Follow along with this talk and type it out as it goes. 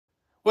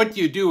What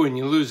do you do when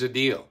you lose a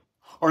deal?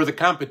 Or the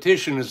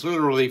competition is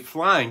literally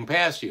flying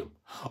past you?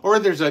 Or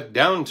there's a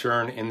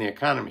downturn in the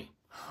economy?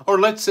 Or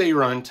let's say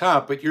you're on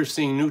top, but you're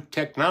seeing new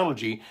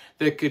technology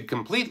that could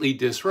completely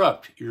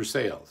disrupt your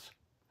sales.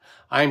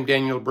 I'm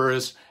Daniel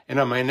Burrus, and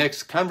on my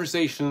next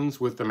Conversations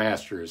with the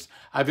Masters,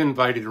 I've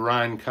invited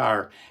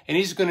Karr, and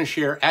he's going to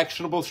share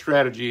actionable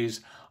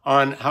strategies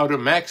on how to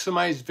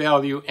maximize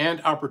value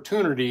and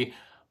opportunity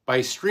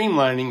by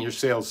streamlining your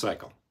sales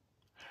cycle.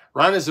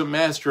 Ron is a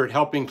master at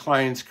helping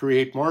clients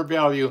create more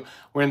value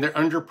when they're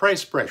under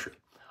price pressure,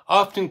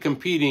 often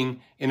competing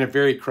in a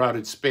very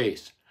crowded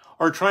space,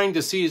 or trying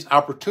to seize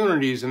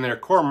opportunities in their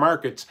core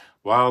markets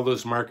while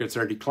those markets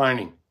are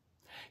declining.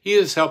 He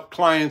has helped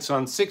clients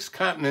on 6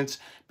 continents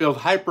build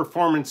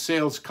high-performance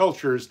sales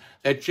cultures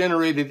that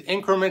generated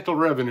incremental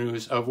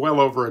revenues of well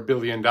over $1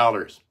 billion.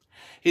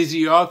 He's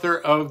the author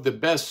of the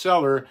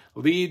bestseller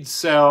Lead,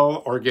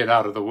 Sell, or Get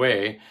Out of the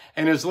Way,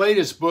 and his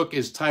latest book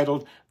is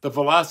titled The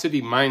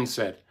Velocity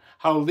Mindset: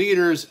 How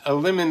Leaders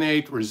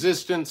Eliminate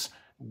Resistance,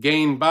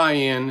 Gain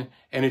Buy-in,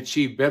 and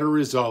Achieve Better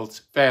Results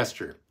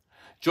Faster.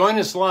 Join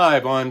us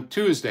live on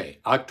Tuesday,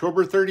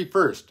 October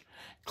 31st.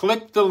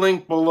 Click the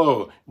link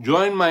below,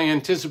 join my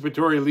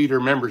Anticipatory Leader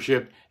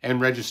membership,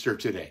 and register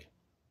today.